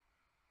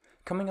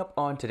Coming up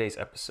on today's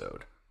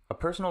episode, a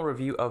personal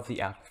review of the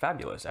app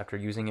Fabulous after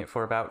using it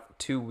for about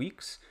 2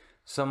 weeks,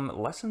 some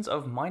lessons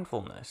of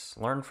mindfulness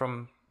learned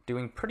from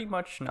doing pretty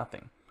much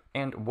nothing,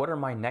 and what are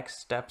my next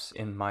steps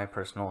in my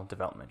personal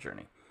development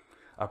journey.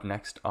 Up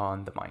next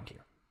on The Mind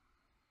Here.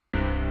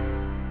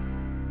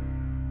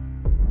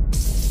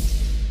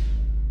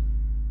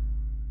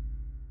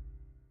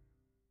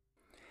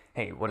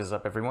 Hey, what is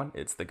up everyone?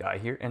 It's the guy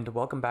here, and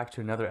welcome back to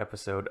another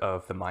episode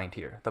of The Mind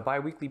Here, the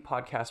bi-weekly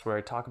podcast where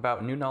I talk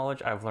about new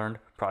knowledge I've learned,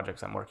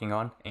 projects I'm working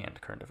on, and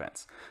current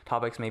events.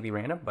 Topics may be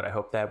random, but I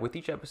hope that with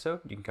each episode,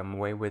 you can come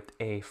away with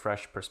a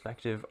fresh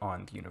perspective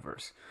on the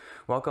universe.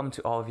 Welcome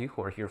to all of you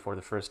who are here for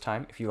the first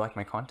time. If you like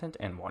my content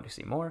and want to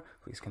see more,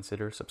 please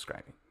consider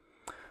subscribing.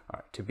 All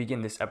right, to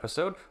begin this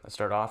episode, let's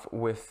start off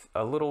with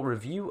a little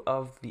review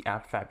of the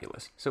app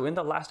Fabulous. So in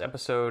the last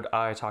episode,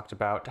 I talked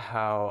about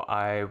how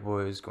I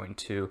was going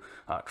to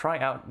try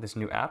out this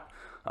new app.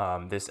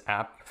 This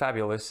app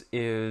Fabulous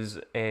is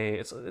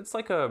it's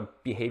like a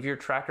behavior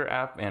tracker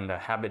app and a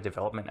habit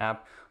development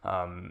app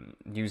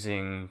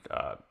using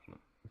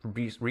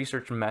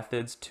research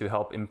methods to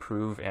help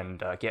improve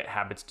and get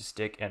habits to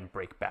stick and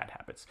break bad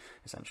habits,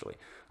 essentially.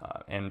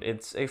 And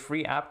it's a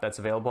free app that's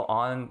available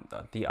on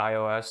the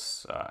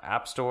iOS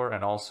App Store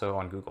and also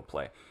on Google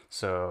Play.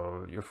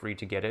 So you're free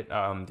to get it.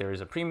 There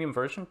is a premium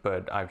version,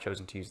 but I've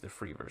chosen to use the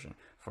free version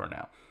for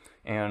now.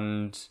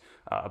 And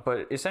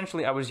but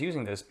essentially I was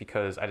using this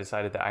because I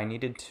decided that I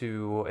needed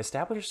to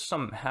establish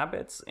some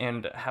habits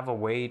and have a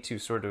way to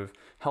sort of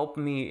help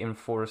me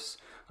enforce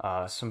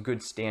some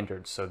good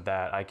standards so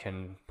that I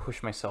can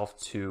push myself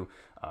to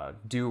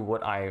do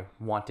what I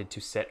wanted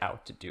to set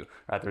out to do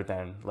rather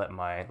than let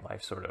my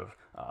life sort of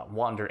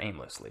wander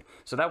aimlessly.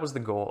 So that was the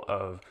goal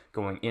of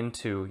going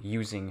into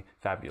using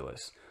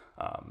Fabulous.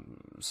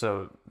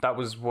 So that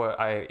was what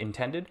I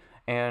intended.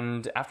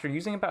 And after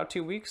using about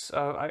 2 weeks,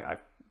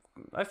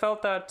 I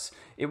felt that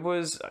it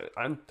was,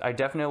 I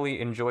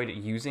definitely enjoyed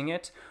using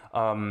it.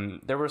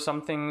 There were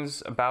some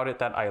things about it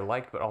that I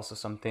liked, but also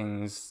some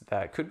things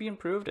that could be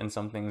improved and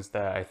some things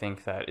that I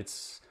think that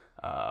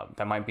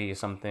that might be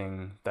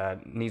something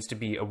that needs to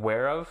be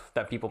aware of,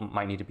 that people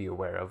might need to be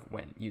aware of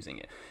when using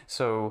it.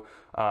 So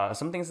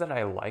some things that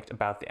I liked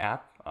about the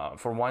app,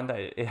 for one,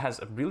 that it has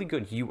a really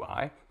good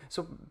UI.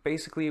 So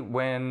basically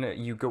when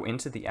you go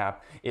into the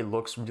app, it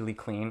looks really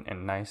clean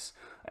and nice,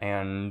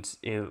 and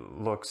it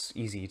looks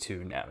easy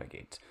to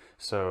navigate.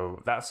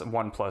 So that's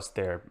one plus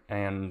there.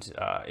 And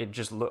it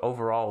just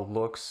overall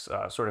looks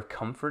sort of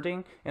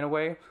comforting in a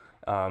way.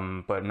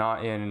 But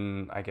not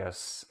in, I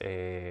guess,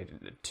 a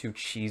too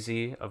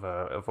cheesy of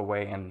a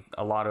way. And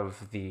a lot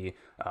of the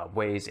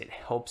ways it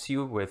helps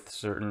you with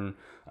certain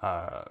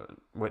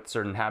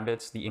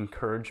habits, the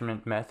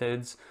encouragement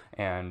methods,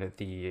 and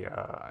the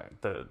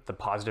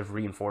positive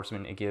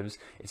reinforcement it gives,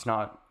 it's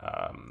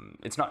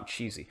not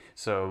cheesy.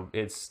 So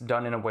it's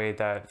done in a way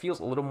that feels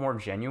a little more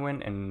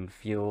genuine and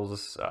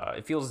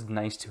it feels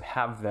nice to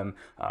have them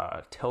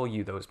tell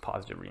you those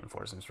positive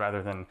reinforcements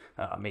rather than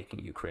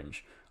making you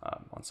cringe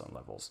on some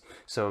levels.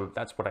 So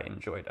that's what I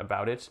enjoyed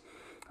about it.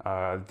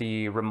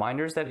 The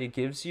reminders that it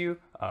gives you,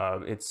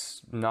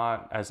 it's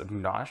not as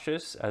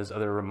obnoxious as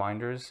other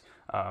reminders.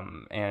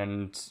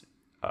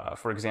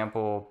 For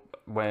example,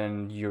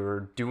 when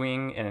you're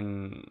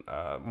doing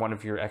one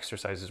of your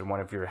exercises or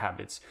one of your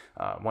habits,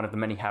 one of the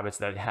many habits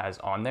that it has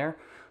on there,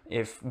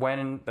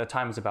 when the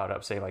time is about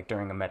up, say like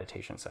during a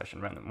meditation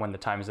session, when the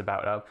time is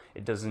about up,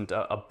 it doesn't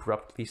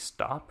abruptly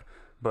stop,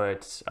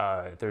 but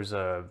there's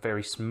a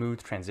very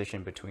smooth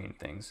transition between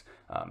things.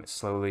 It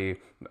slowly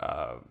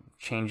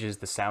changes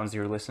the sounds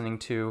you're listening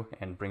to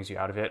and brings you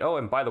out of it. Oh,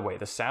 and by the way,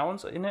 the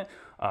sounds in it,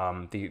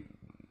 the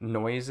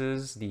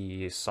noises,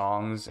 the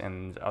songs,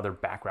 and other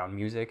background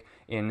music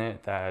in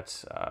it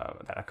that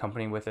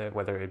accompany with it,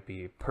 whether it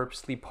be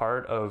purposely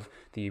part of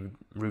the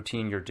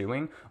routine you're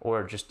doing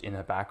or just in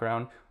the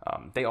background,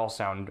 they all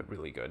sound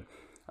really good.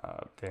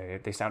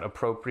 They sound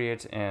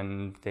appropriate,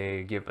 and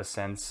they give a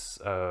sense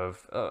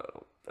of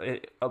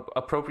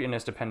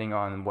appropriateness depending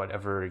on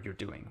whatever you're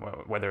doing,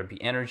 whether it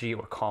be energy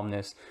or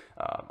calmness.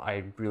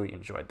 I really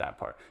enjoyed that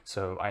part,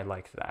 so I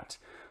liked that.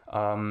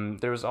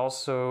 There's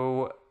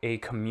also a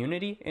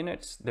community in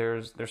it.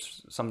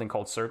 There's something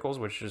called Circles,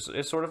 which is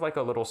sort of like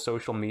a little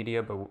social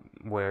media, but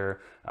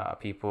where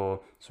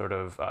people sort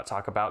of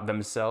talk about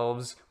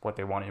themselves, what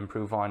they want to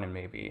improve on, and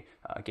maybe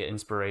get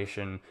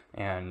inspiration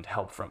and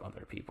help from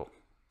other people.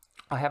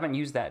 I haven't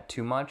used that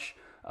too much.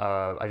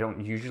 I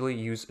don't usually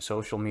use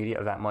social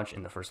media that much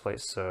in the first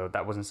place, so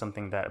that wasn't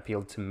something that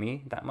appealed to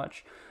me that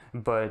much.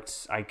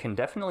 But I can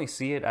definitely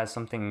see it as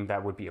something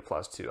that would be a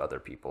plus to other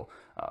people.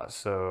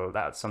 So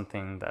that's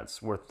something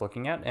that's worth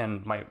looking at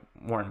and might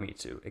warrant me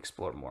to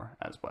explore more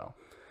as well.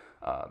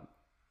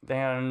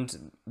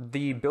 And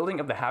the building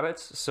of the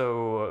habits.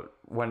 So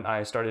when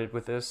I started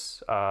with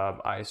this,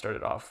 I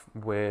started off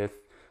with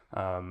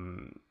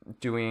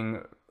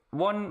doing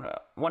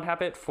one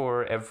habit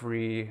for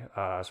every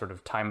sort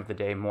of time of the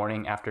day,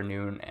 morning,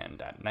 afternoon,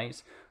 and at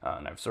night.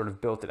 And I've sort of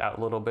built it out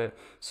a little bit.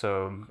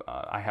 So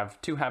I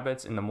have two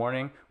habits in the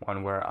morning,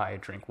 one where I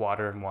drink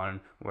water, and one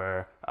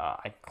where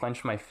I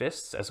clench my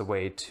fists as a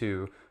way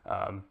to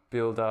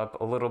build up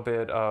a little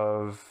bit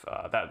of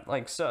that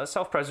like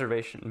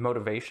self-preservation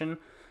motivation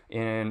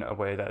in a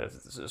way that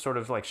is sort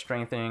of like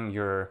strengthening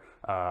your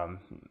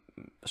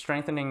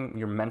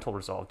mental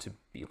resolve to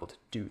be able to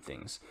do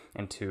things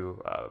and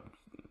to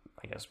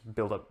I guess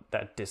build up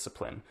that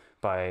discipline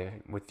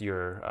with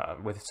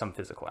some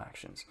physical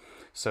actions.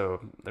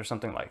 So there's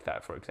something like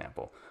that, for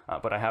example.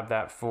 But I have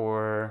that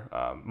for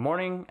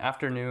morning,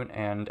 afternoon,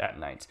 and at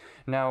night.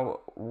 Now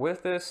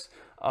with this,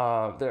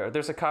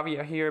 there's a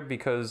caveat here,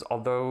 because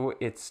although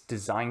it's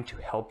designed to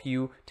help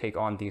you take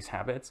on these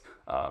habits,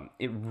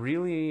 it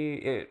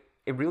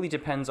really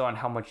depends on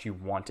how much you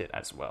want it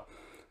as well.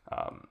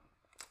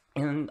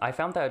 And I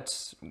found that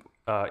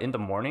in the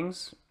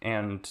mornings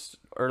and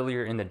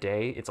earlier in the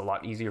day, it's a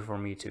lot easier for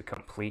me to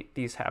complete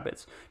these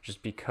habits,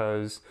 just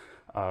because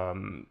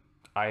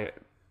I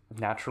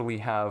naturally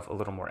have a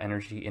little more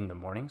energy in the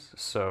mornings.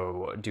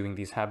 So doing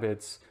these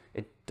habits,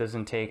 it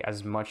doesn't take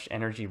as much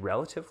energy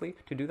relatively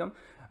to do them.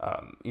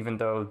 Even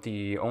though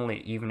the only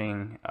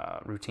evening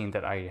routine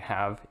that I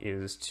have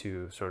is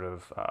to sort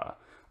of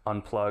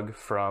unplug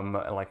from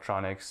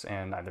electronics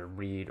and either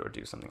read or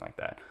do something like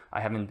that. I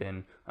haven't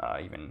been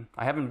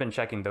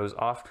checking those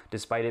off,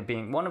 despite it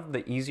being one of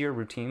the easier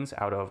routines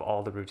out of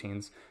all the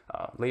routines.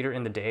 Later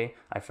in the day,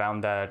 I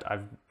found that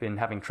I've been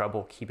having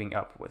trouble keeping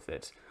up with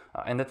it.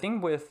 And the thing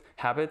with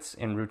habits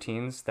and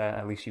routines that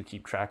at least you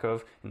keep track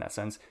of in that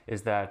sense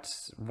is that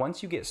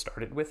once you get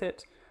started with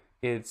it,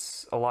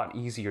 it's a lot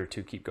easier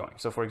to keep going.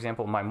 So for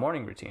example, my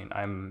morning routine,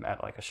 I'm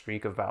at like a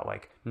streak of about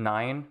like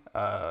 9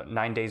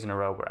 days in a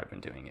row where I've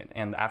been doing it.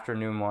 And the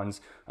afternoon ones,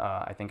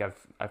 I think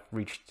I've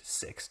reached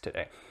 6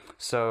 today.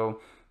 So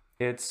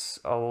it's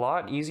a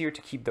lot easier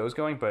to keep those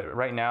going. But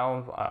right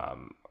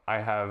now,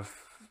 I have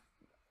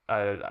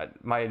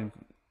my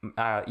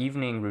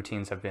evening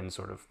routines have been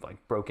sort of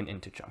like broken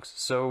into chunks.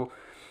 So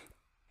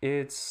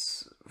it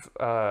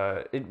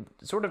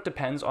sort of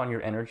depends on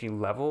your energy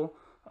level,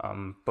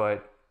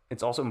 but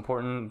it's also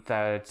important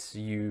that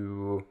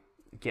you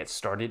get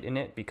started in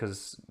it,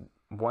 because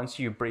once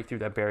you break through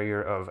that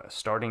barrier of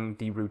starting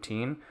the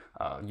routine,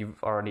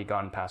 you've already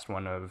gone past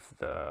one of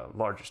the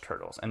largest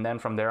hurdles. And then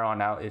from there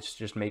on out, it's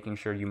just making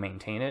sure you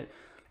maintain it.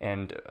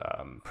 And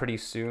pretty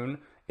soon,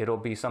 it'll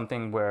be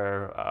something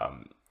where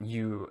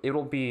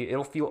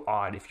it'll feel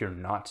odd if you're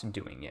not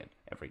doing it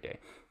every day.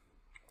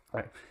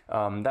 Right.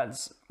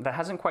 That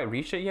hasn't quite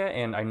reached it yet,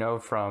 and I know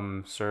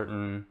from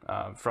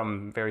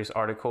from various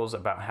articles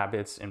about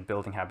habits and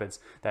building habits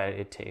that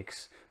it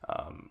takes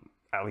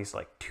at least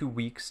like 2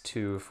 weeks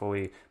to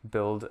fully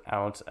build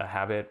out a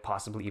habit,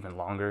 possibly even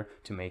longer,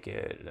 to make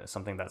it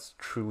something that's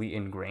truly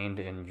ingrained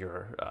in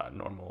your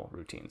normal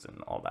routines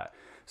and all that.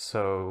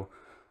 So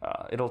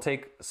it'll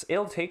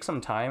take some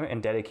time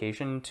and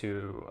dedication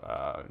to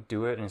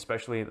do it, and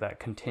especially that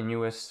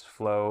continuous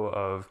flow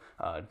of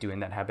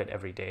doing that habit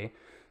every day.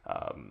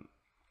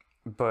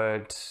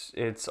 But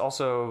it's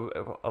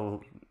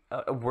also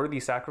a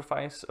worthy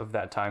sacrifice of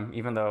that time,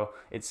 even though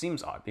it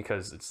seems odd,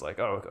 because it's like,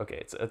 oh,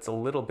 okay, it's a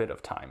little bit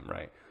of time,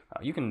 right?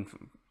 You can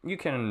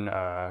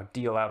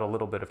deal out a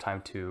little bit of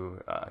time to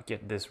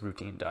get this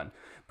routine done,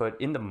 but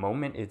in the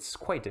moment, it's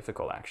quite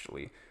difficult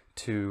actually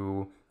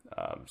to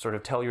sort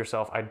of tell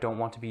yourself, I don't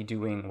want to be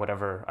doing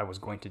whatever I was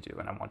going to do,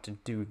 and I want to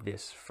do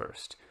this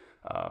first.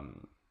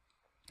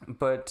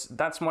 But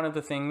that's one of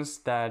the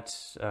things that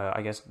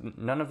I guess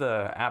none of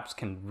the apps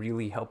can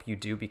really help you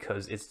do,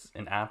 because it's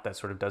an app that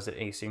sort of does it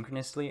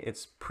asynchronously.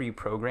 It's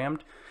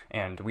pre-programmed,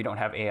 and we don't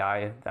have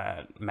AI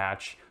that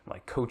match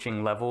like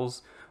coaching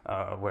levels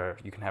where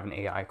you can have an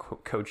AI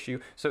coach you.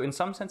 So in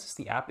some senses,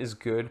 the app is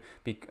good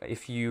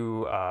if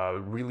you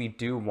really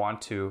do want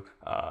to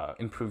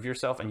improve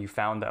yourself, and you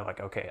found that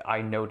like, okay,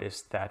 I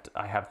noticed that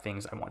I have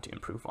things I want to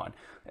improve on.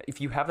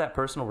 If you have that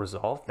personal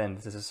resolve, then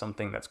this is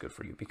something that's good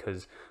for you,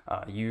 because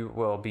you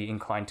will be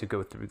inclined to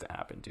go through the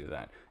app and do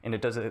that. And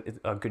it does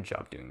a good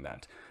job doing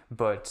that.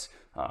 But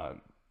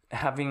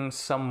having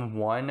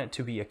someone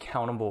to be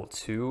accountable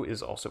to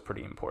is also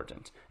pretty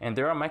important. And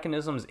there are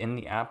mechanisms in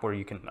the app where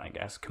you can, I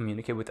guess,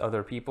 communicate with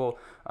other people.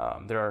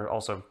 There are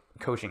also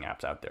coaching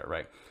apps out there,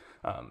 right?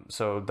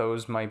 So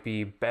those might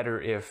be better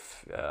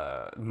if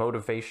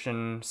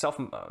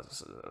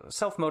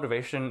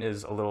self-motivation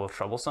is a little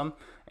troublesome,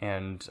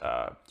 and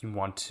you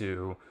want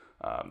to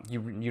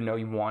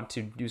you want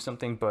to do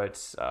something,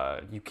 but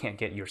you can't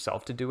get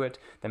yourself to do it.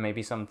 Then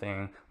maybe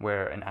something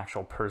where an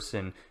actual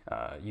person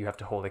you have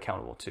to hold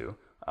accountable to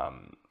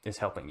is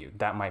helping you.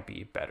 That might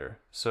be better.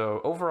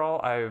 So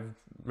overall, I've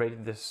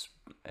rated this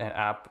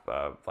app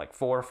like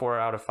 4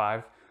 out of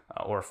 5.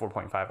 Or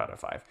 4.5 out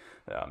of 5.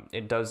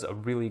 It does a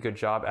really good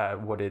job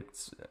at what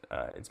it's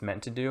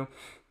meant to do.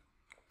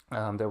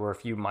 There were a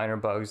few minor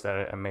bugs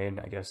that I made,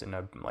 I guess, in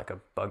a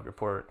bug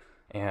report,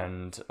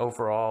 And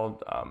overall,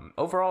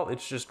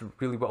 it's just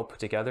really well put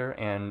together,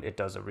 and it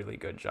does a really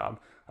good job.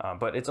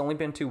 But it's only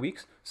been 2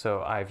 weeks,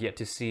 so I've yet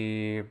to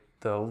see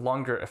the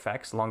longer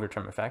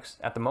term effects.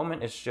 At the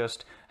moment, it's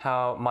just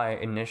how my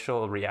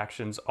initial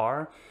reactions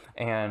are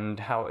and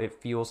how it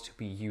feels to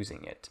be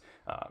using it.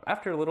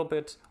 After a little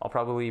bit, I'll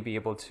probably be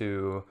able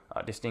to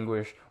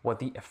distinguish what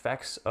the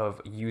effects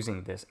of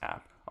using this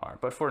app are.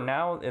 But for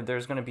now,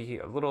 there's going to be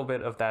a little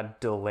bit of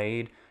that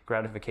delayed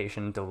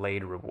gratification,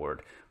 delayed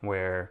reward,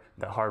 where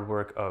the hard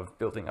work of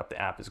building up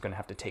the app is going to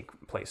have to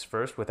take place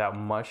first without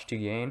much to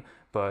gain.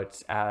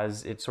 But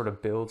as it sort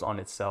of builds on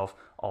itself,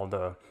 all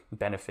the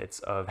benefits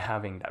of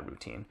having that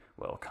routine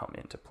will come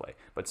into play.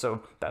 But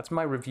so that's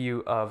my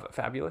review of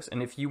Fabulous.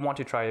 And if you want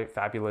to try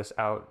Fabulous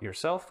out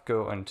yourself,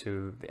 go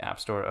into the app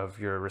store of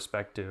your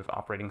respective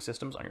operating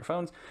systems on your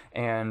phones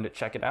and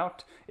check it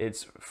out.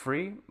 It's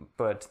free,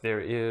 but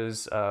there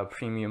is a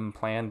premium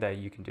plan that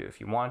you can do if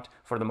you want.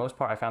 For the most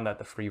part, I found that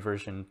the free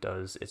version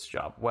does its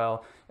job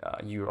well.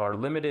 You are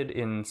limited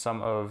in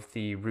some of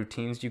the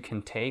routines you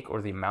can take,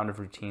 or the amount of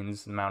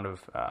routines, the amount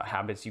of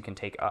habits you can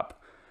take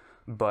up.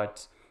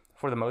 But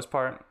for the most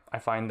part, I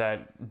find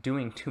that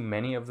doing too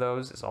many of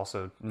those is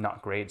also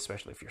not great,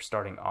 especially if you're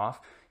starting off.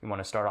 You want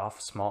to start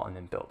off small and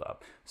then build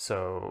up.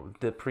 So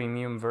the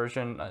premium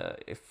version,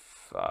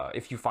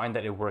 if you find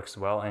that it works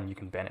well and you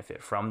can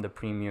benefit from the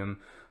premium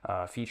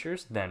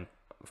features, then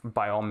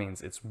by all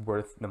means, it's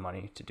worth the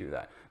money to do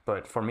that.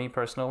 But for me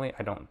personally,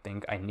 I don't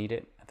think I need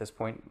it at this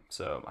point,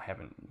 so I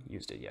haven't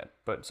used it yet.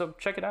 But so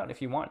check it out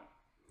if you want.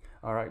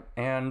 All right,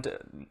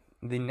 and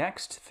the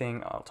next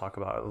thing I'll talk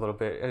about a little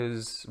bit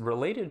is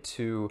related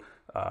to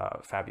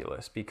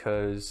Fabulous,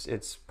 because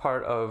it's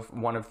part of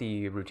one of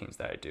the routines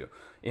that I do.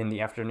 In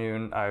the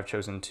afternoon, I've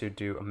chosen to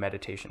do a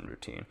meditation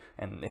routine,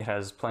 and it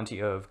has plenty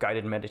of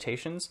guided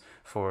meditations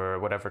for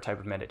whatever type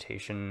of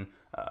meditation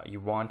you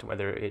want,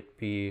 whether it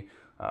be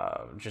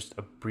just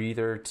a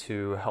breather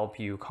to help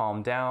you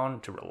calm down,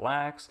 to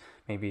relax,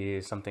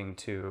 maybe something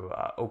to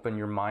open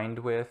your mind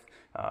with,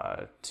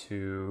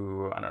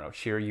 to, I don't know,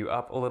 cheer you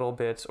up a little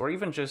bit, or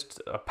even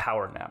just a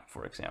power nap,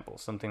 for example,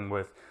 something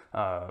with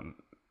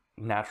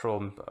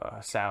natural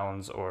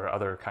sounds or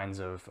other kinds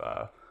of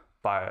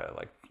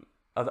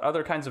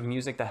other kinds of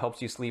music that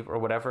helps you sleep or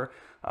whatever.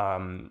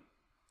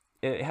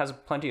 It has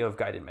plenty of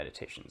guided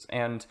meditations.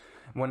 And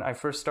when I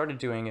first started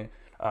doing it,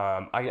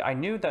 I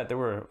knew that there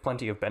were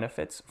plenty of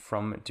benefits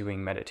from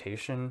doing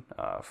meditation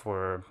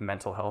for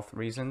mental health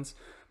reasons,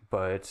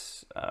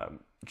 but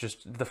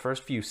just the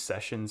first few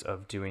sessions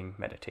of doing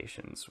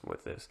meditations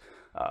with this,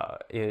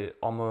 it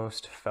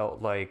almost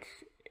felt like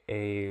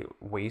a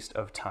waste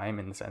of time,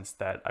 in the sense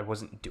that I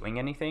wasn't doing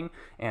anything,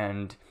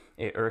 and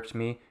it irked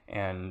me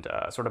and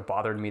sort of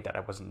bothered me that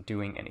I wasn't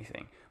doing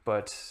anything.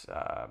 But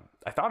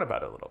I thought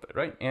about it a little bit,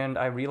 right? And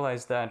I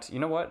realized that, you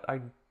know what,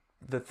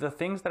 the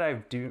things that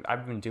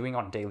I've been doing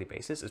on a daily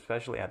basis,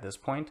 especially at this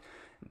point,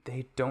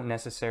 they don't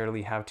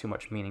necessarily have too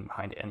much meaning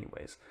behind it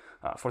anyways.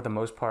 For the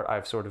most part,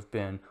 I've sort of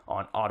been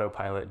on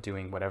autopilot,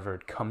 doing whatever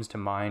comes to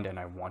mind and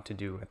I want to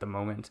do at the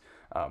moment,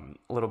 a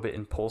little bit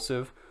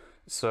impulsive.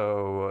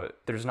 So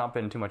there's not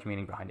been too much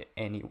meaning behind it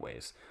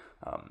anyways.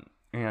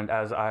 And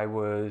as I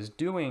was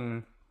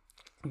doing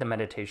the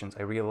meditations,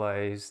 I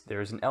realized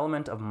there's an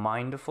element of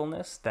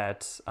mindfulness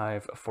that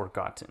I've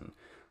forgotten,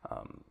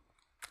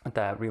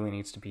 that really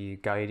needs to be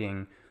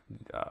guiding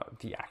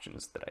the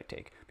actions that I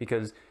take.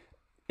 Because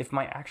if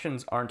my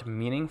actions aren't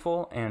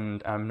meaningful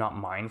and I'm not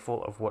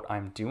mindful of what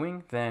I'm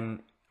doing,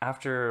 then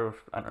after,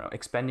 I don't know,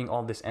 expending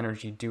all this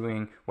energy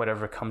doing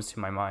whatever comes to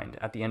my mind,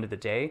 at the end of the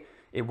day,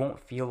 it won't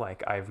feel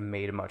like I've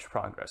made much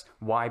progress.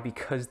 Why?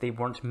 Because they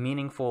weren't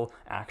meaningful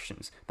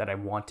actions that I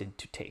wanted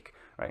to take,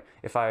 right?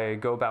 If I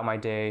go about my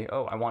day,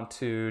 oh, I want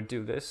to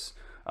do this,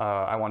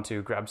 I want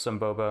to grab some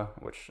boba,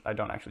 which I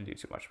don't actually do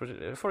too much.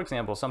 But for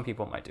example, some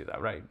people might do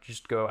that, right?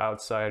 Just go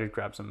outside,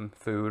 grab some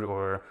food,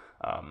 or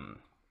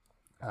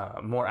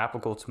more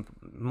applicable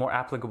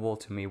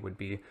to me would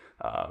be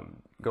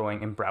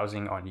going and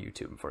browsing on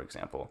YouTube, for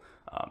example.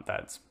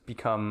 That's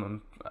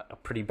become a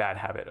pretty bad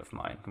habit of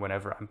mine.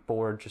 Whenever I'm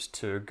bored, just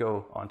to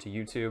go onto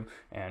YouTube,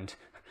 and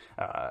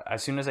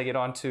as soon as I get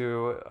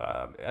onto,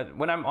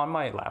 when I'm on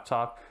my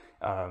laptop,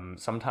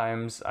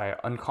 sometimes I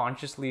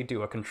unconsciously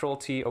do a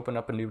Control-T, open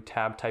up a new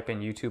tab, type in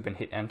YouTube, and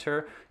hit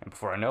enter. And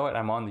before I know it,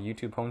 I'm on the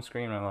YouTube home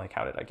screen, and I'm like,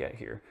 how did I get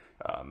here?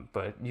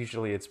 But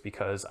usually it's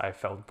because I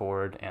felt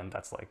bored, and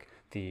that's like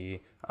a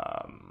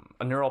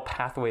neural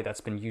pathway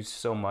that's been used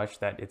so much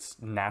that it's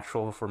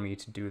natural for me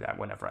to do that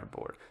whenever I'm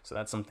bored. So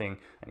that's something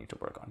I need to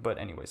work on. But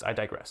anyways, I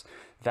digress.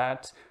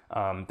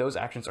 Those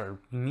actions are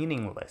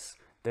meaningless.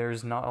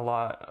 There's not a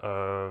lot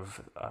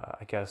of,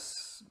 I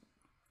guess,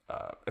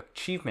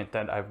 achievement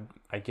that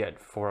I get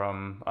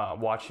from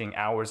watching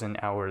hours and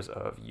hours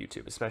of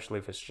YouTube, especially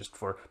if it's just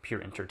for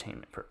pure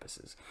entertainment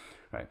purposes,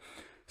 right?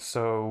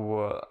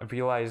 So I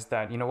realized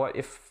that, you know what,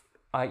 if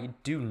I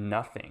do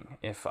nothing,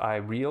 if I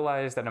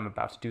realize that I'm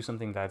about to do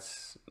something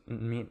that's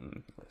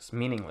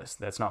meaningless,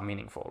 that's not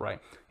meaningful, right?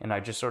 And I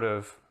just sort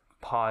of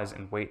pause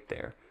and wait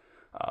there,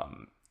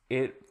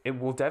 it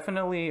will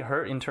definitely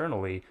hurt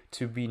internally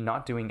to be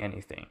not doing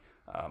anything.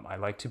 I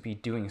like to be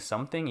doing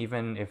something,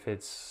 even if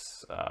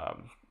it's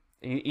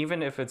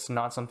even if it's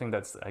not something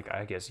that's, like,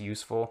 I guess,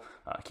 useful,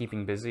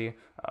 keeping busy,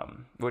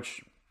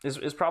 which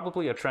is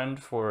probably a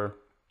trend for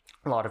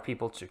a lot of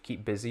people, to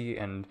keep busy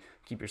and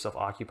keep yourself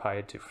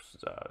occupied, to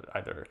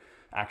either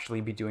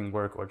actually be doing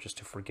work or just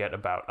to forget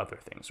about other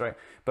things, right?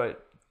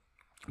 But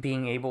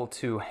being able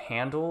to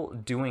handle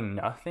doing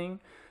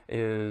nothing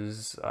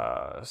is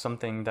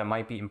something that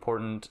might be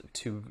important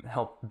to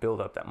help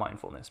build up that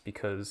mindfulness,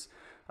 because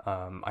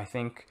I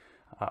think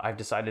I've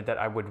decided that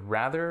I would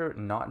rather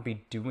not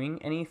be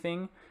doing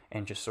anything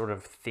and just sort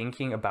of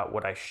thinking about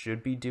what I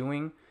should be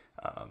doing,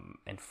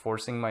 and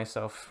forcing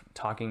myself,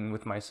 talking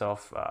with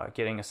myself,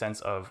 getting a sense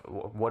of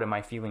what am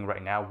I feeling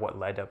right now, what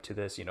led up to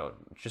this,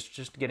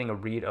 just getting a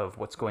read of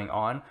what's going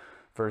on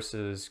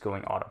versus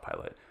going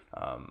autopilot.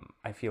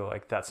 I feel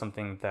like that's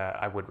something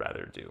that I would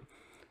rather do,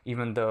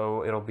 even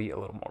though it'll be a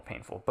little more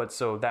painful. But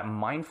so that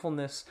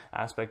mindfulness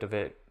aspect of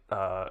it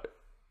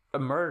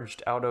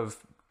emerged out of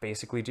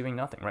basically doing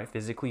nothing, right?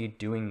 Physically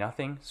doing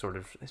nothing, sort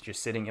of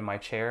just sitting in my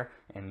chair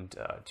and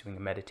doing a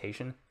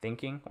meditation,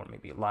 thinking, or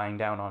maybe lying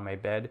down on my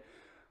bed,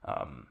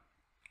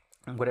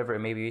 whatever it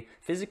may be.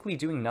 Physically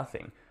doing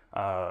nothing.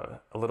 A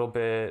little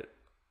bit.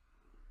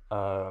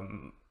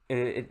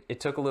 It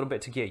took a little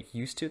bit to get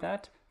used to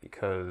that,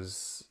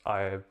 because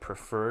I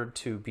preferred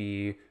to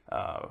be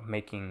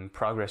making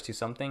progress to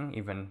something,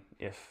 even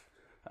if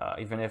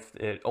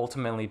it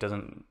ultimately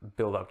doesn't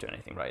build up to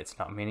anything, right? It's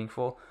not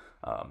meaningful.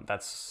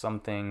 That's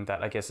something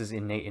that I guess is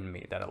innate in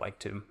me, that I like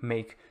to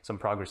make some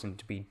progress and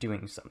to be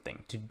doing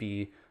something, to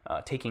be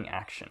taking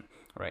action,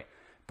 right?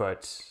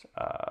 But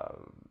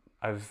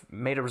I've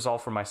made a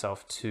resolve for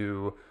myself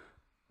to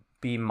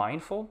be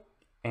mindful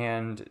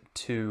and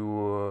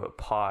to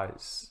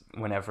pause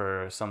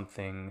whenever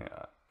something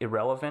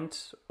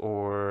irrelevant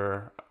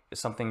or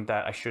something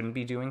that I shouldn't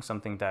be doing,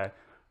 something that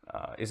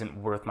isn't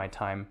worth my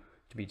time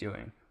to be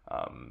doing.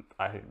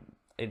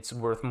 It's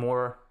worth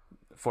more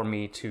for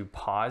me to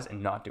pause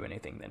and not do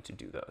anything than to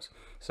do those.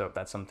 So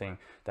that's something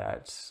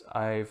that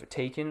I've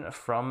taken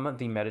from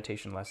the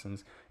meditation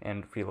lessons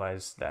and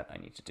realized that I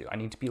need to do. I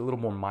need to be a little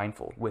more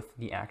mindful with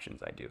the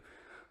actions I do.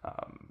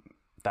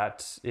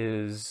 That's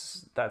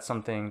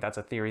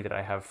a theory that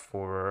I have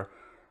for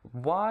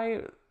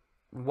why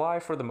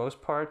for the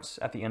most part,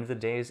 at the end of the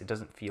days, it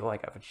doesn't feel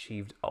like I've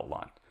achieved a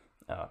lot.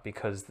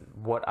 Because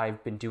what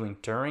I've been doing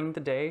during the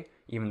day,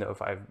 even though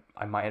if I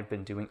might have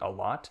been doing a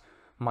lot,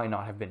 might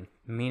not have been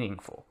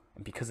meaningful.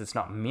 And because it's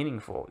not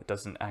meaningful, it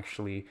doesn't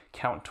actually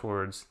count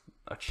towards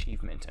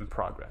achievement and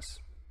progress.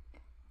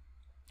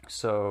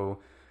 So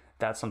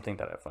that's something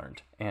that I've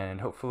learned,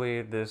 and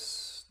hopefully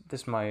this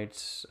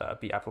might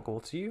be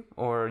applicable to you,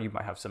 or you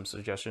might have some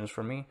suggestions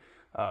for me.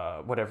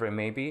 Whatever it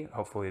may be,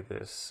 hopefully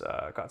this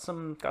got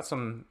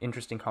some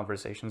interesting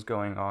conversations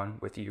going on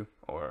with you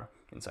or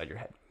inside your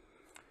head.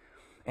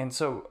 And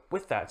so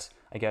with that,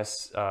 I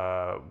guess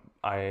I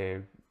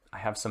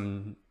have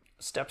some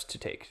steps to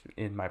take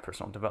in my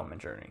personal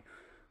development journey.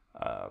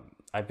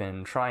 I've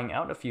been trying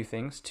out a few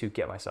things to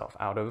get myself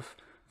out of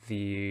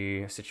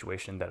the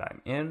situation that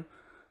I'm in,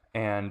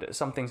 and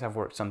some things have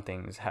worked, some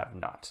things have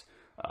not.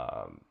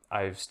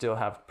 I still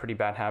have a pretty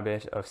bad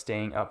habit of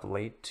staying up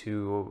late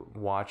to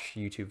watch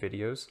YouTube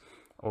videos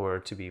or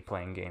to be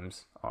playing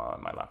games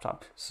on my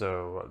laptop.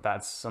 So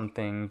that's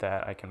something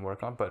that I can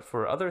work on. But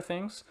for other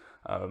things,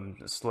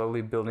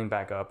 slowly building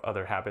back up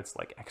other habits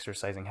like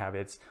exercising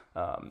habits,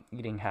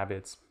 eating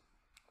habits,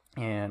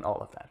 and all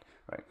of that,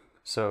 right?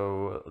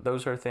 So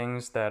those are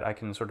things that I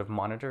can sort of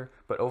monitor.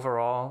 But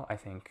overall, I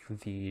think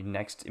the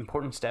next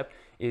important step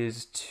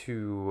is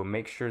to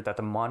make sure that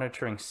the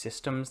monitoring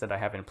systems that I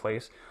have in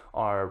place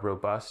are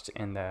robust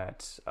and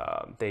that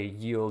they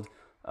yield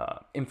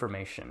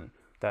information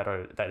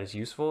that is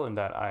useful, and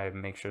that I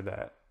make sure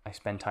that I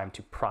spend time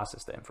to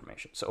process the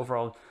information. So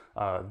overall,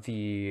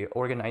 the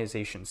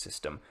organization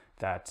system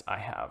that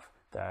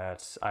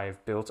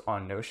I've built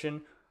on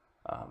Notion,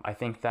 I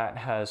think that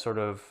has sort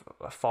of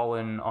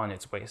fallen on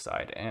its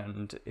wayside,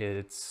 and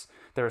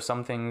there are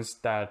some things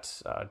that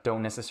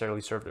don't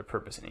necessarily serve their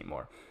purpose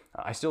anymore.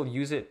 I still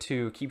use it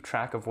to keep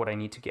track of what I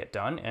need to get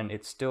done, and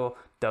it still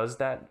does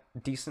that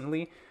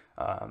decently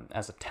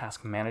as a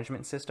task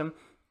management system.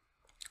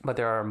 But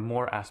there are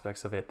more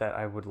aspects of it that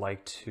I would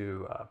like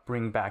to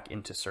bring back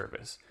into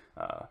service,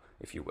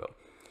 if you will.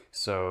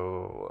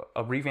 So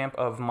a revamp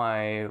of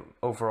my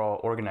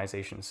overall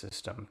organization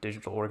system,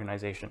 digital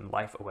organization,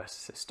 Life OS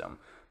system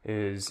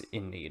is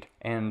in need.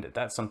 And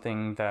that's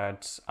something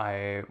that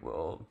I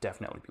will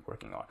definitely be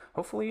working on.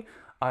 Hopefully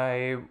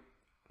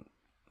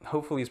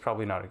is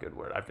probably not a good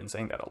word. I've been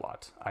saying that a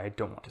lot. I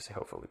don't want to say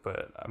hopefully,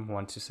 but I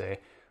want to say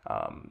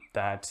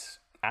that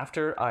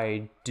after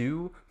I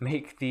do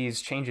make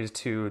these changes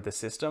to the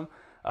system,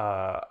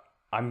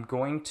 I'm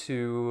going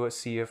to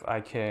see if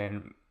I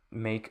can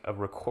make a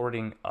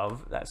recording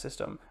of that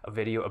system, a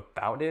video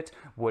about it,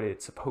 what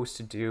it's supposed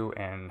to do,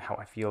 and how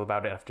I feel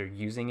about it after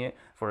using it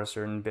for a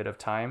certain bit of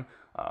time.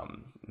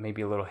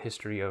 maybe a little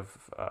history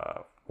of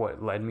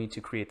what led me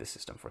to create the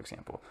system, for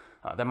example.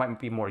 That might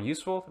be more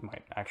useful. It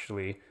might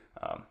actually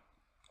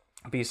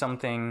be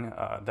something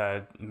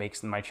that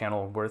makes my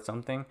channel worth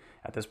something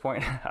at this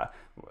point,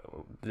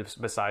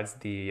 besides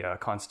the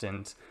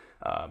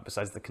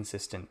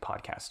consistent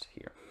podcast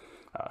here.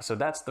 So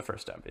that's the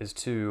first step, is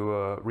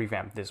to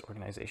revamp this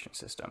organization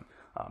system.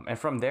 And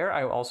from there,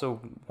 I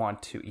also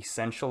want to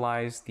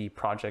essentialize the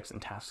projects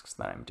and tasks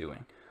that I'm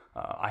doing.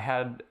 I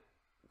had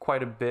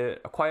quite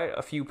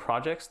a few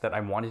projects that I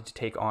wanted to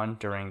take on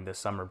during the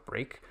summer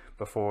break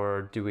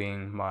before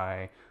doing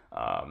my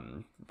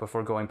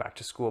before going back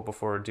to school,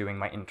 before doing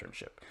my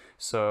internship.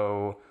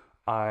 So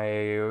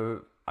I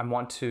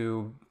want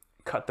to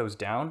cut those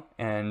down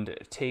and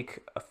take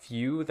a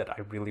few that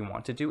I really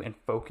want to do and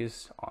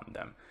focus on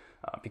them.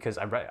 Because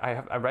I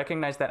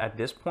recognize that at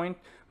this point,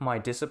 my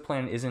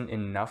discipline isn't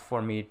enough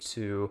for me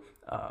to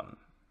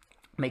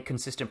make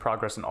consistent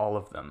progress in all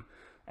of them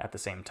at the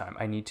same time.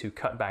 I need to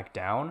cut back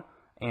down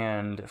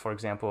and, for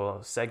example,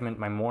 segment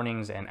my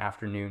mornings and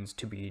afternoons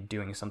to be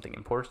doing something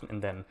important,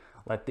 and then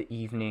let the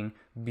evening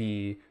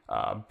be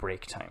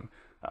break time.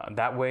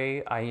 That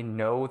way, I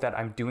know that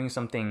I'm doing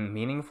something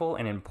meaningful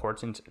and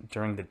important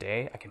during the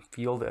day. I can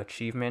feel the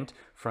achievement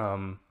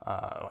from,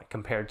 like,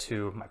 compared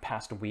to my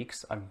past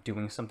weeks, I'm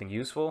doing something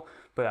useful,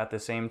 but at the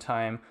same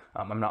time,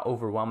 I'm not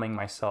overwhelming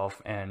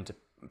myself and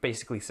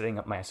basically setting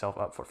up myself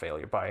up for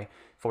failure by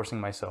forcing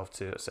myself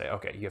to say,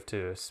 okay, you have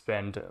to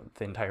spend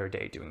the entire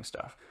day doing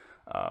stuff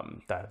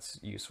that's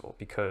useful,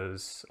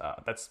 because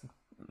that's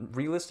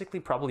realistically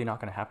probably not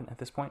going to happen at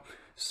this point.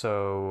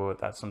 So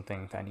that's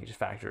something that I need to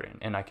factor in,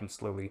 and I can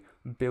slowly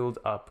build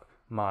up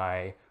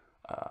my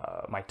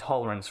my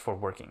tolerance for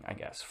working, I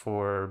guess,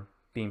 for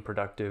being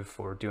productive,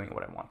 for doing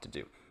what I want to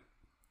do.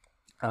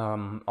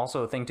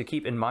 Also, a thing to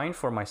keep in mind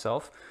for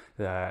myself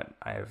that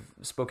I've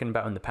spoken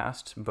about in the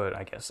past, but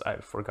I guess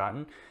I've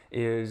forgotten,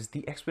 is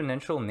the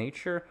exponential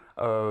nature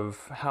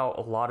of how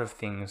a lot of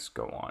things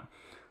go on.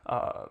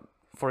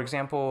 For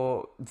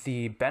example,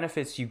 the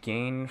benefits you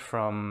gain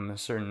from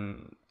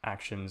certain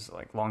actions,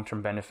 like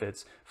long-term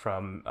benefits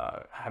from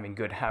having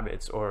good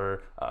habits,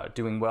 or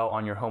doing well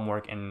on your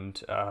homework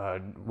and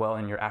well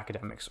in your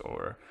academics,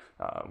 or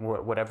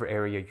whatever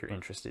area you're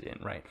interested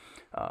in, right?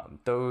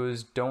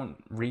 Those don't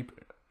reap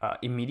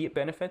immediate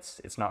benefits.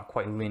 It's not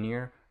quite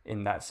linear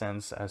in that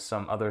sense as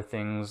some other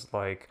things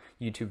like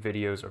YouTube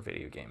videos or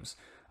video games.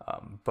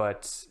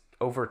 But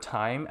over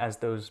time, as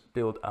those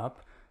build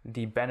up,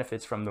 the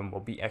benefits from them will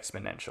be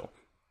exponential.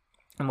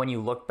 And when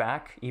you look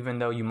back, even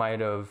though you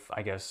might have,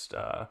 I guess,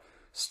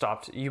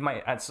 stopped, you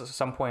might at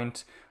some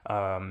point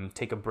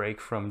take a break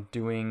from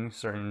doing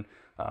certain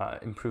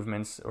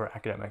improvements or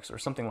academics or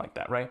something like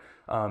that, right?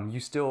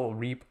 You still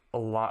reap a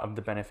lot of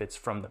the benefits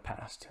from the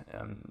past,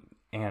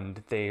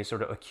 and they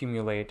sort of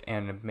accumulate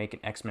and make an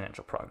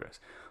exponential progress.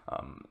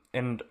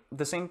 And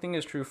the same thing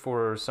is true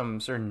for some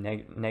certain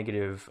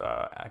negative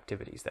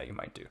activities that you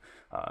might do.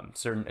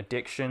 Certain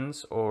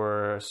addictions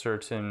or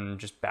certain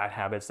just bad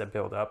habits that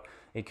build up,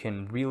 it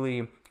can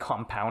really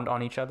compound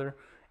on each other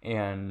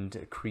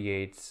and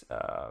create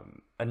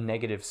a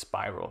negative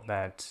spiral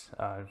that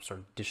sort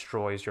of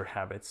destroys your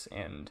habits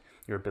and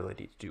your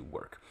ability to do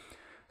work.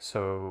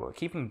 So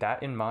keeping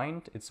that in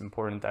mind, it's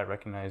important that I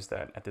recognize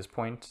that at this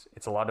point,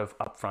 it's a lot of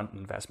upfront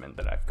investment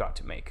that I've got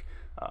to make.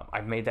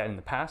 I've made that in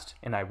the past,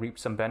 and I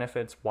reaped some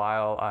benefits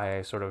while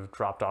I sort of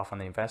dropped off on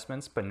the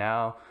investments, but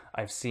now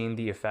I've seen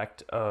the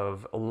effect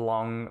of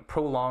a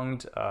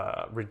prolonged,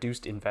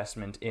 reduced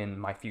investment in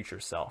my future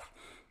self,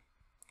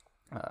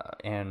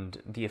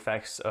 and the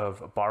effects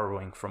of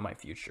borrowing from my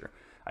future.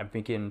 I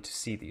begin to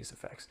see these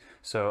effects.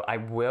 So I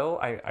need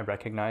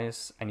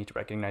to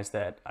recognize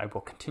that I will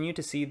continue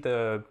to see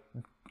the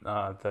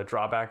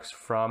drawbacks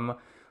from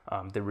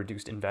the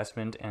reduced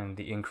investment and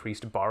the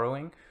increased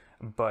borrowing,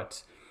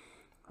 but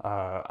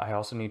I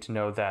also need to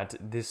know that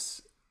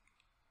this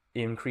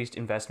increased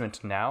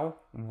investment now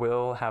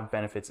will have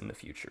benefits in the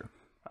future.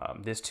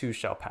 This too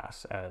shall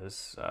pass,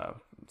 as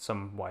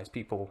some wise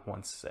people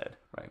once said,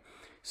 right?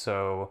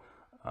 So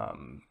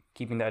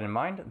keeping that in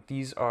mind,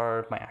 these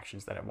are my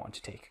actions that I want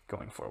to take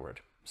going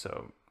forward.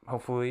 So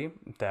hopefully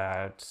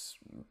that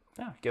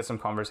gets some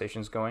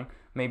conversations going.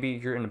 Maybe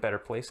you're in a better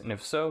place, and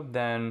if so,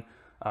 then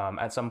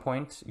at some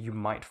point you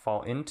might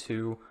fall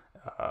into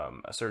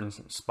a certain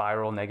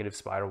negative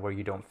spiral, where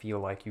you don't feel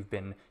like you've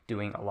been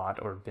doing a lot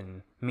or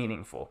been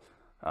meaningful.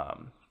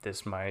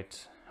 This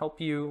might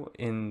help you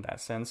in that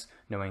sense,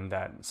 knowing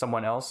that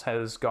someone else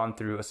has gone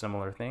through a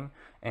similar thing,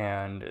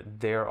 and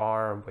there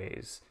are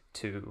ways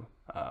to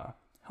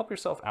help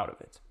yourself out of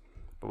it.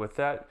 But with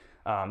that,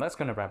 that's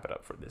going to wrap it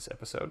up for this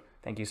episode.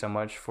 Thank you so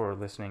much for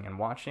listening and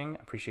watching.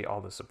 I appreciate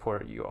all the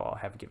support you all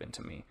have given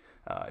to me.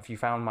 If you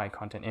found my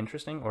content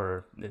interesting,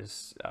 or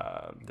this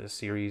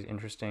series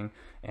interesting,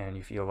 and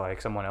you feel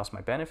like someone else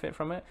might benefit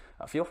from it,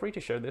 feel free to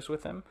share this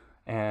with them,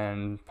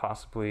 and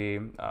possibly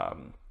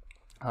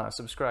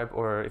subscribe.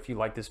 Or if you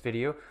like this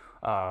video,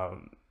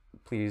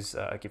 please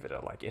give it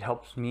a like. It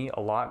helps me a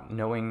lot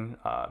knowing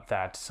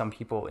that some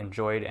people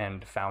enjoyed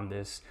and found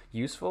this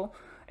useful.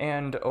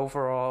 And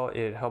overall,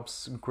 it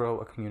helps grow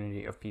a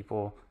community of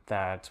people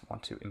that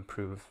want to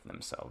improve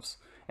themselves.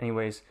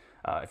 Anyways,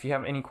 if you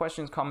have any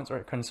questions, comments, or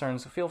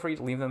concerns, feel free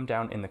to leave them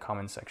down in the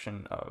comments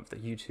section of the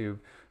YouTube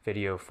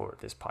video for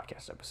this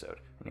podcast episode.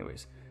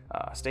 Anyways,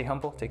 stay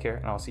humble, take care,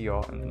 and I'll see you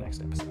all in the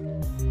next episode.